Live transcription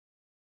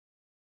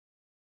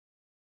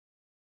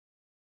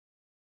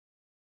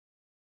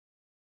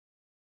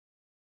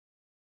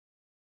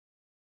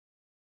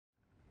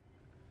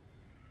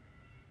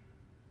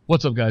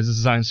What's up, guys? This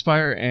is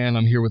Inspire, and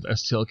I'm here with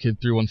STL KID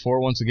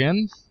 314 once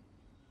again.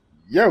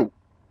 Yo!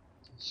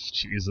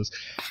 Jesus.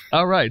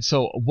 Alright,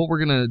 so what we're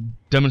going to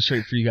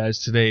demonstrate for you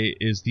guys today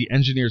is the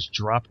Engineer's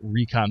Drop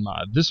Recon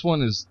mod. This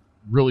one is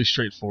really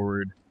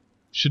straightforward.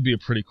 Should be a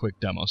pretty quick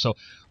demo. So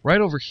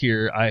right over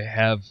here I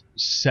have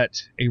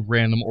set a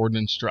random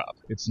ordnance drop.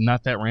 It's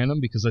not that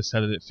random because I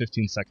set it at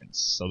 15 seconds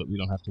so that we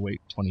don't have to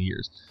wait 20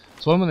 years.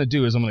 So what I'm going to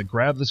do is I'm going to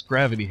grab this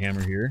gravity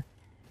hammer here,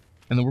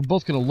 and then we're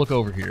both going to look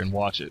over here and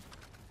watch it.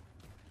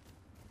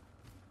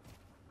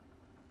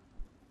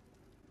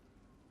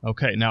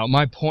 Okay, now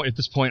at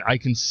this point I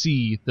can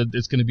see that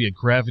it's going to be a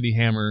gravity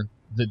hammer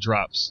that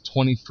drops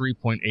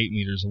 23.8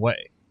 meters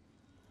away.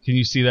 Can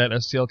you see that,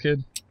 STL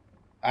KID?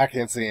 I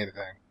can't see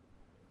anything.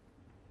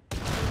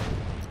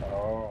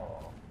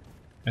 Oh.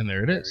 And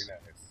there it is. Very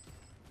nice.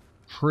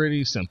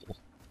 Pretty simple.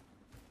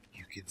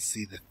 You can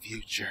see the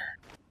future.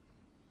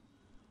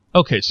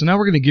 Okay, so now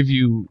we're going to give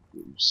you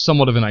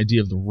somewhat of an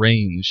idea of the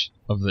range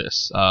of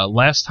this.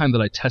 Last time that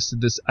I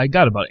tested this, I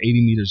got about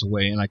 80 meters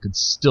away and I could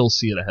still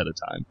see it ahead of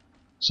time.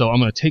 So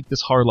I'm going to take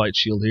this hard light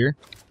shield here,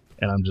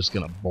 and I'm just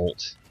going to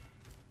bolt.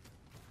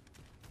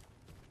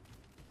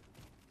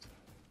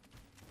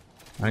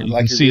 All right, you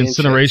can see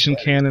incineration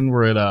cannon,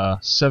 we're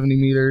at 70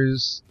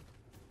 meters,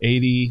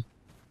 80,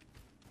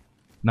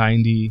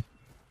 90,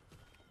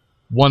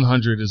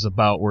 100 is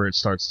about where it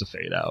starts to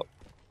fade out.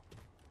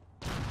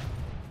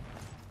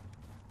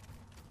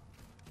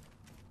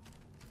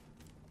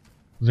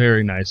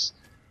 Very nice.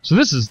 So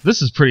this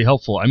is pretty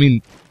helpful. I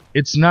mean,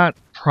 it's not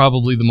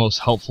probably the most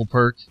helpful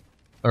perk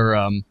or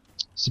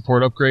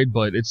support upgrade,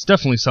 but it's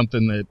definitely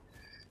something that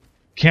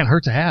can't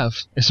hurt to have,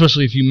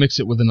 especially if you mix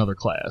it with another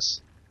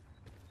class.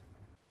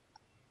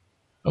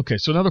 Okay,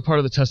 so another part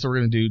of the test that we're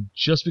going to do,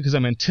 just because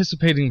I'm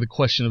anticipating the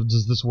question of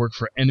does this work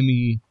for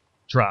enemy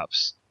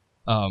drops,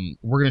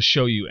 we're going to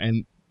show you.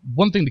 And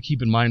one thing to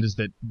keep in mind is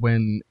that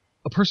when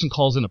a person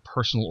calls in a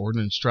personal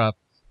ordnance drop,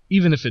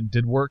 even if it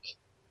did work,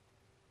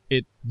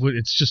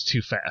 it's just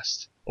too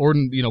fast.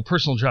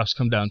 Personal drops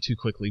come down too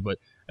quickly, but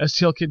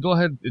STL KID, go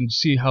ahead and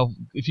see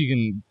if you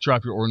can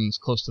drop your ordnance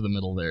close to the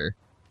middle there.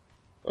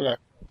 Okay.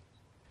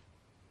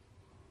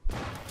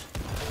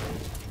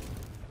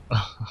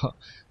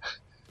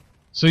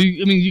 So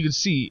you could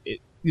see it.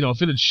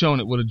 If it had shown,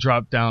 it would have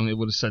dropped down. It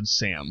would have said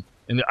Sam,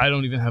 and I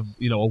don't even have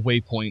a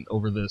waypoint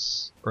over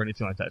this or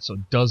anything like that. So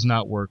it does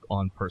not work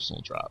on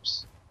personal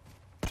drops.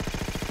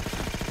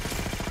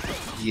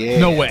 Yeah.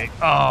 No way.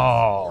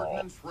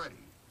 Oh.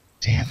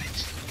 Damn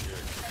it.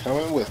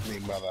 Coming with me,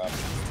 mother.